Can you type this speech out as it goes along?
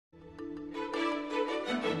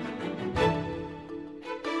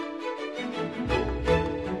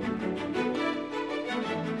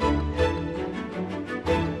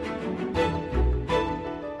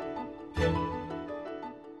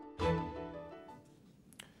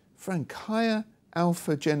Frank, higher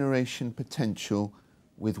alpha generation potential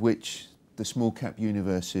with which the small cap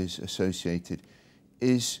universe is associated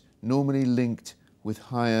is normally linked with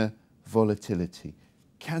higher volatility.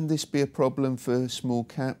 Can this be a problem for small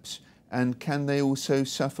caps, and can they also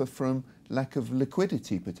suffer from lack of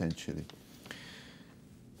liquidity potentially?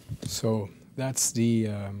 So that's the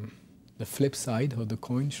flip side of the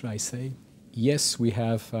coin, should I say. Yes, we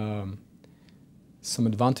have some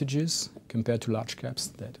advantages compared to large caps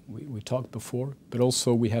that we talked before, but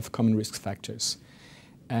also we have common risk factors.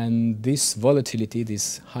 And this volatility,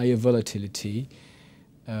 this higher volatility,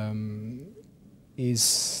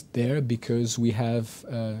 is there because we have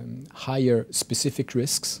higher specific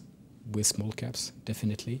risks with small caps,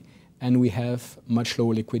 definitely, and we have much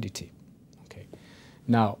lower liquidity. Okay.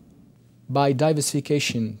 Now, by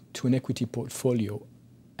diversification to an equity portfolio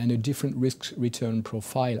and a different risk-return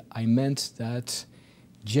profile, I meant that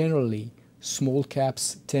generally small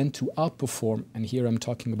caps tend to outperform, and here I'm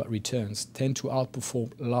talking about returns, tend to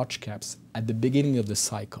outperform large caps at the beginning of the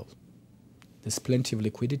cycle. There's plenty of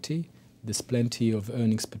liquidity, there's plenty of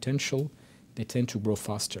earnings potential, they tend to grow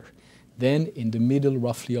faster. Then in the middle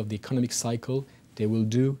roughly of the economic cycle, they will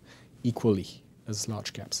do equally as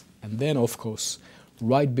large caps. And then of course,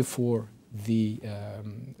 right before the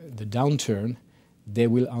downturn, they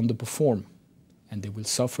will underperform and they will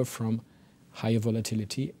suffer from higher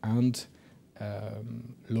volatility and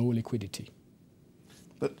low liquidity.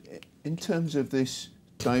 But in terms of this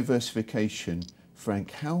diversification,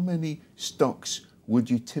 Frank, how many stocks would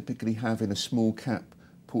you typically have in a small cap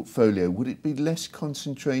portfolio? Would it be less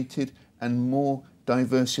concentrated and more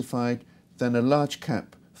diversified than a large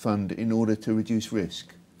cap fund in order to reduce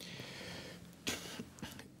risk?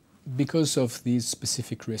 Because of these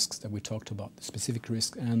specific risks that we talked about, the specific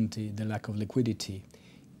risk and the lack of liquidity,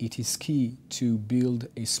 it is key to build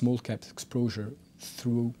a small cap exposure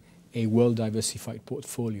through a well-diversified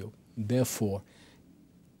portfolio. Therefore,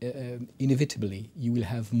 inevitably, you will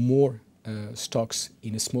have more stocks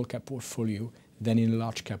in a small cap portfolio than in a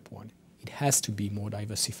large cap one. It has to be more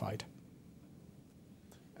diversified.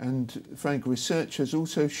 And Frank, research has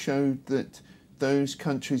also showed that those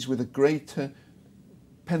countries with a greater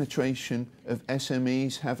penetration of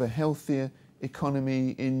SMEs have a healthier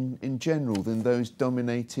economy in general than those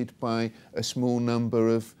dominated by a small number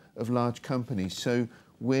of large companies. So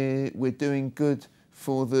we're doing good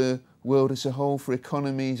for the world as a whole, for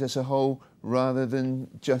economies as a whole, rather than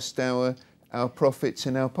just our profits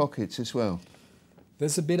in our pockets as well.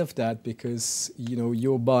 There's a bit of that because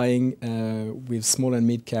you're buying with small and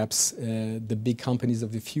mid caps the big companies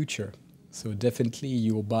of the future. So definitely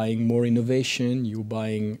you're buying more innovation, you're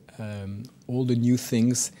buying all the new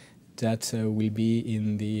things that will be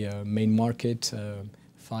in the main market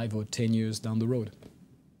 5 or 10 years down the road.